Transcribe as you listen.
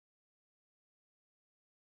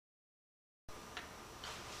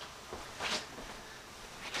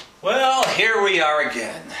here we are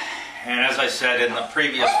again. And as I said in the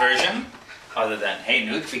previous version, other than, hey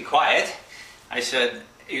Newt, be quiet, I said,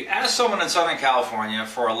 you ask someone in Southern California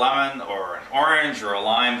for a lemon or an orange or a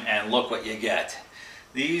lime and look what you get.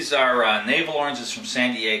 These are navel oranges from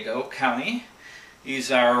San Diego County.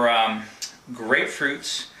 These are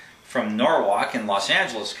grapefruits from Norwalk in Los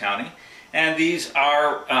Angeles County. And these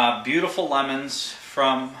are beautiful lemons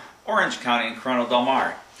from Orange County in Corona del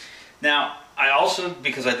Mar. Now, I also,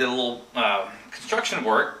 because I did a little construction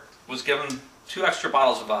work, was given 2 extra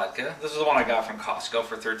bottles of vodka. This is the one I got from Costco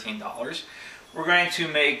for $13. We're going to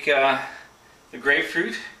make the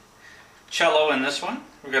grapefruit cello in this one.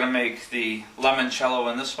 We're going to make the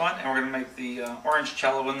LemonCello in this one, and we're going to make the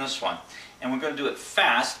OrangeCello in this one. And we're going to do it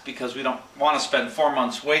fast because we don't want to spend 4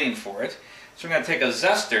 months waiting for it. So we're going to take a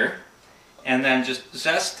zester and then just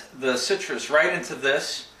zest the citrus right into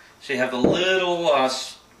this. So you have the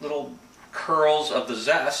little curls of the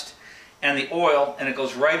zest and the oil, and it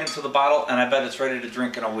goes right into the bottle, and I bet it's ready to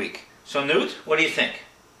drink in a week. So Newt, what do you think?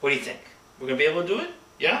 What do you think? We're going to be able to do it?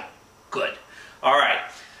 Yeah? Good. All right.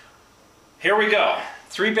 Here we go.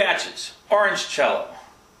 3 batches. OrangeCello,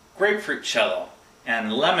 GrapefruitCello,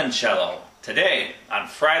 and LemonCello today on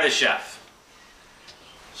Fry the Chef.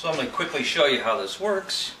 So I'm going to quickly show you how this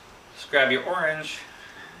works. Just grab your orange,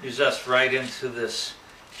 you zest right into this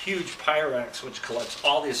huge Pyrex which collects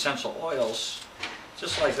all the essential oils.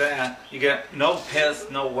 Just like that. You get no pith,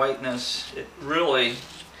 no whiteness. It really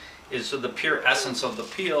is the pure essence of the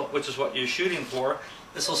peel, which is what you're shooting for.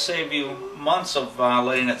 This will save you months of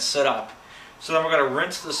letting it sit up. So then we're going to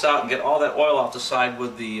rinse this out and get all that oil off the side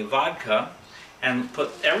with the vodka and put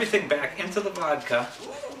everything back into the vodka.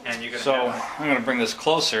 And you're going to I'm going to bring this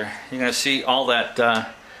closer. You're going to see all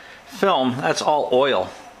that film. That's all oil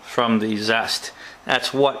from the zest.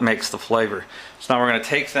 That's what makes the flavor. So now we're going to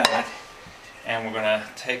take that and we're going to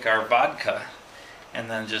take our vodka and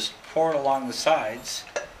then just pour it along the sides,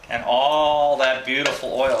 and all that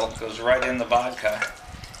beautiful oil goes right in the vodka.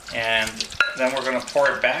 And then we're going to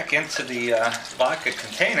pour it back into the vodka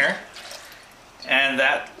container, and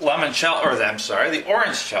that LemonCello, or I'm sorry, the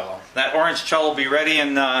OrangeCello. That OrangeCello will be ready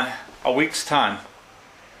in a week's time.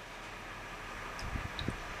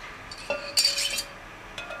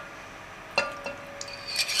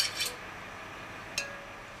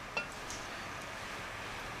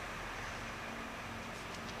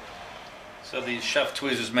 So these chef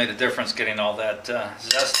tweezers made a difference getting all that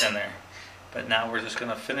zest in there. But now we're just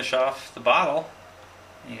going to finish off the bottle.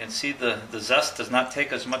 You can see the zest does not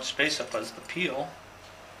take as much space up as the peel.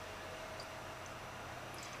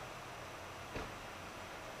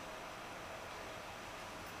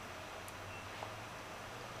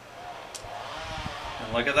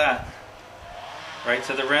 And look at that. Right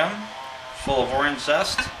to the rim, full of orange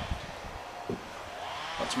zest.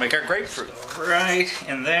 Let's make our grapefruit. Right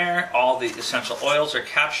in there, all the essential oils are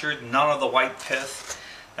captured, none of the white pith.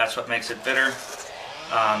 That's what makes it bitter.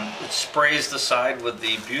 It sprays the side with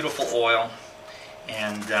the beautiful oil,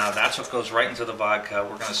 and that's what goes right into the vodka.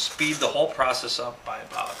 We're going to speed the whole process up by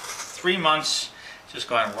about 3 months, just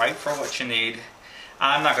going right for what you need.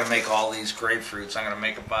 I'm not going to make all these grapefruits. I'm going to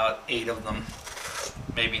make about 8 of them,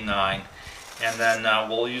 maybe 9. And then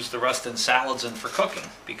we'll use the rest in salads and for cooking,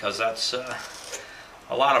 because that's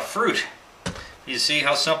a lot of fruit. You see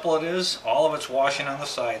how simple it is? All of it's washing on the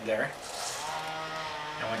side there.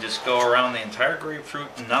 And we just go around the entire grapefruit,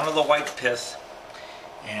 none of the white pith,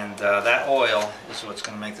 and that oil is what's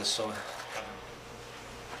going to make this so.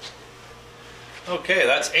 Okay,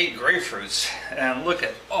 that's 8 grapefruits, and look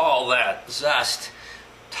at all that zest,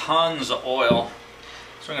 tons of oil.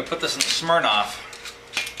 So I'm going to put this in the Smirnoff,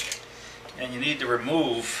 and you need to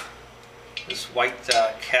remove this white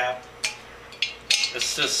cap.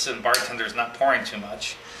 Assists in bartenders not pouring too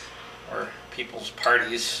much, or people's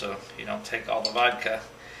parties, so you don't take all the vodka.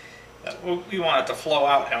 We want it to flow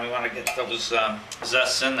out, and we want to get those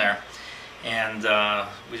zests in there, and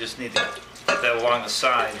we just need to get that along the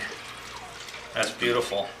side. That's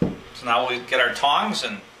beautiful. So now we get our tongs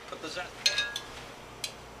and put the zest.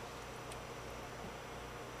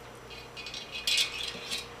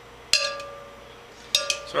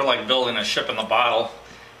 Sort of like building a ship in the bottle,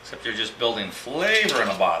 except you're just building flavor in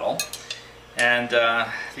a bottle. And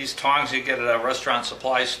these tongs you get at a restaurant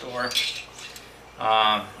supply store,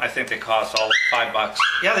 I think they cost all $5.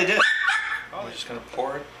 Yeah, they did. Oh, we're just going to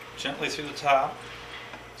pour it gently through the top,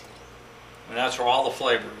 and that's where all the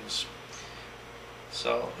flavor is.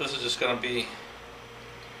 So this is just going to be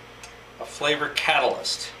a flavor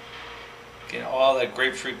catalyst, getting all that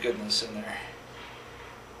grapefruit goodness in there.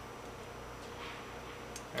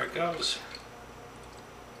 There it goes.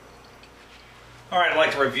 Alright, I'd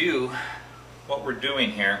like to review what we're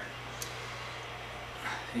doing here,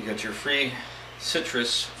 you got your free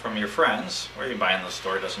citrus from your friends, or you buy in the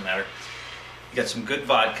store, doesn't matter. You got some good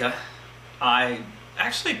vodka. I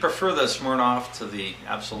actually prefer the Smirnoff to the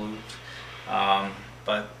Absolute,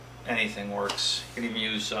 but anything works. You can even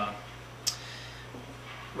use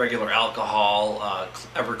regular alcohol,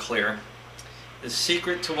 Everclear. The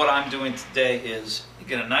secret to what I'm doing today is you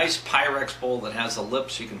get a nice Pyrex bowl that has the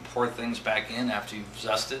lips so you can pour things back in after you've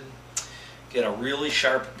zested. Get a really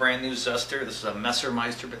sharp brand new zester. This is a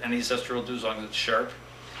Messermeister, but any zester will do as long as it's sharp.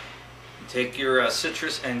 You take your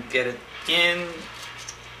citrus and get it in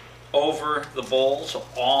over the bowl so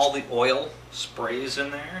all the oil sprays in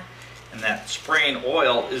there. And that spraying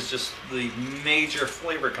oil is just the major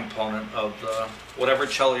flavor component of whatever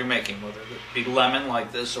cello you're making, whether it be lemon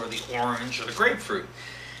like this or the orange or the grapefruit.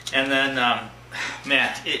 And then,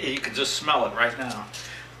 man, you can just smell it right now.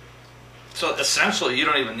 So essentially, you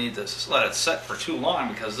don't even need to let it set for too long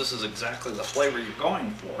because this is exactly the flavor you're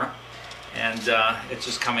going for. And it's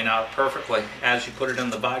just coming out perfectly as you put it in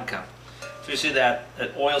the vodka. So you see that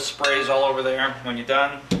oil sprays all over there. When you're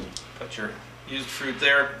done, put your used fruit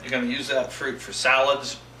there. You're going to use that fruit for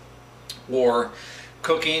salads or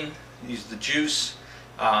cooking. Use the juice,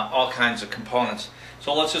 all kinds of components.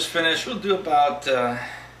 So let's just finish. We'll do about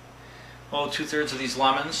 2/3 of these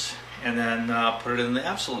lemons and then put it in the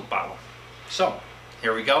Absolute bottle. So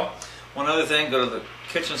here we go. One other thing, go to the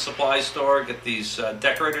kitchen supply store, get these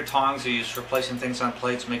decorator tongs you use for placing things on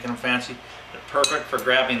plates, making them fancy. They're perfect for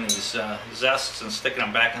grabbing these zests and sticking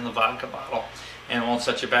them back in the vodka bottle, and it won't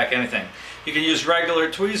set you back anything. You can use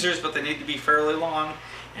regular tweezers, but they need to be fairly long,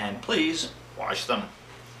 and please wash them.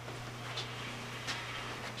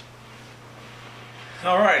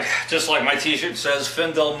 Alright, just like my t-shirt says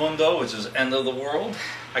Fin del Mundo, which is end of the world.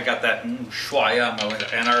 I got that in Ushuaia on my way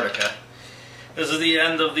to Antarctica. This is the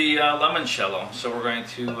end of the LemonCello, so we're going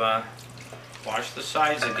to wash the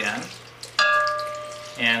sides again.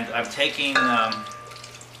 And I'm taking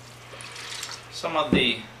some of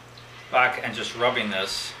the Bach and just rubbing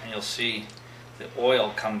this, and you'll see the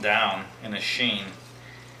oil come down in a sheen.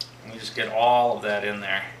 And we just get all of that in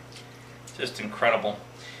there. Just incredible.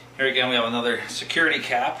 Here again we have another security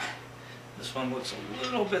cap. This one looks a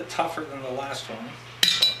little bit tougher than the last one.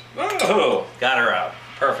 Whoa! Got her out.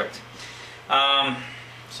 Perfect.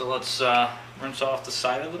 So let's rinse off the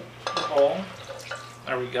side of the bowl.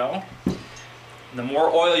 There we go. And the more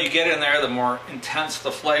oil you get in there, the more intense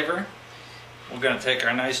the flavor. We're going to take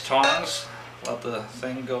our nice tongs, let the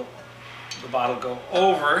thing go, the bottle go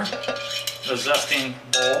over the zesting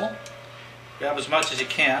bowl. Grab as much as you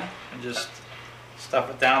can and just stuff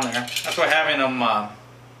it down there. That's why having them,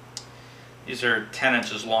 these are 10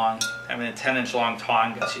 inches long. Having a 10-inch long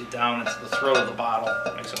tong gets you down into the throat of the bottle.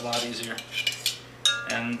 Makes it a lot easier.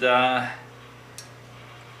 And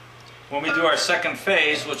when we do our second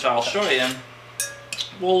phase, which I'll show you,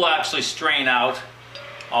 we'll actually strain out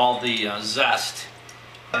all the zest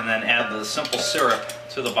and then add the simple syrup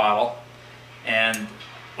to the bottle. And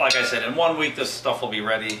like I said, in 1 week this stuff will be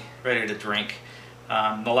ready to drink.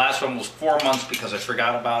 The last one was 4 months because I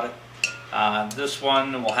forgot about it. This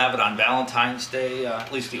one, we'll have it on Valentine's Day,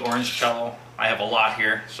 at least the OrangeCello. I have a lot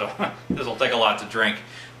here, so this will take a lot to drink.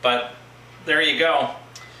 But there you go.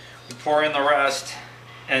 We pour in the rest,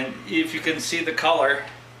 and if you can see the color,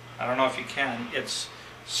 I don't know if you can, it's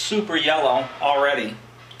super yellow already.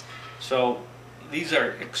 So these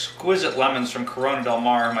are exquisite lemons from Corona del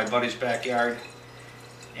Mar, my buddy's backyard,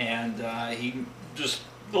 and he just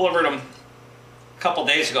delivered them a couple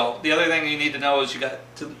days ago. The other thing you need to know is you got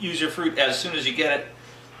to use your fruit as soon as you get it,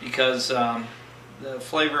 because the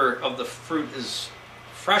flavor of the fruit is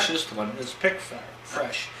freshest when it's picked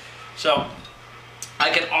fresh. So I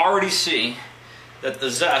can already see that the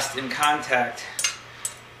zest in contact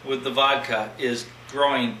with the vodka is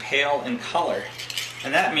growing pale in color.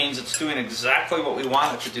 And that means it's doing exactly what we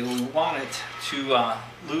want it to do. We want it to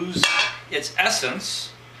lose its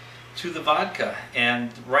essence to the vodka.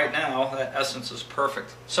 And right now, that essence is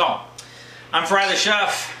perfect. So, I'm Fry the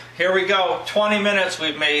Chef. Here we go. 20 minutes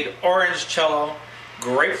we've made OrangeCello,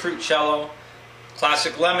 GrapefruitCello,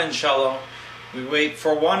 classic LemonCello. We wait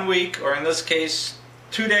for 1 week, or in this case,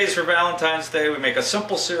 2 days for Valentine's Day. We make a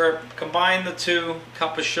simple syrup, combine the two,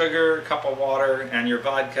 cup of sugar, cup of water, and your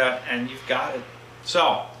vodka, and you've got it.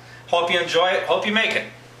 So, hope you enjoy it, hope you make it.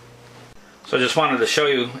 So I just wanted to show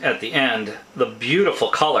you at the end the beautiful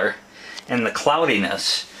color and the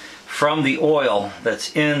cloudiness from the oil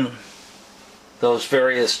that's in those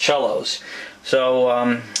various cellos.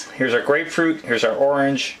 So here's our grapefruit, here's our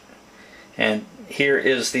orange, and here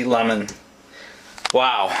is the lemon.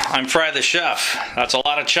 Wow, I'm Fry the Chef. That's a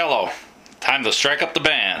lot of cello. Time to strike up the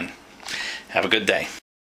band. Have a good day.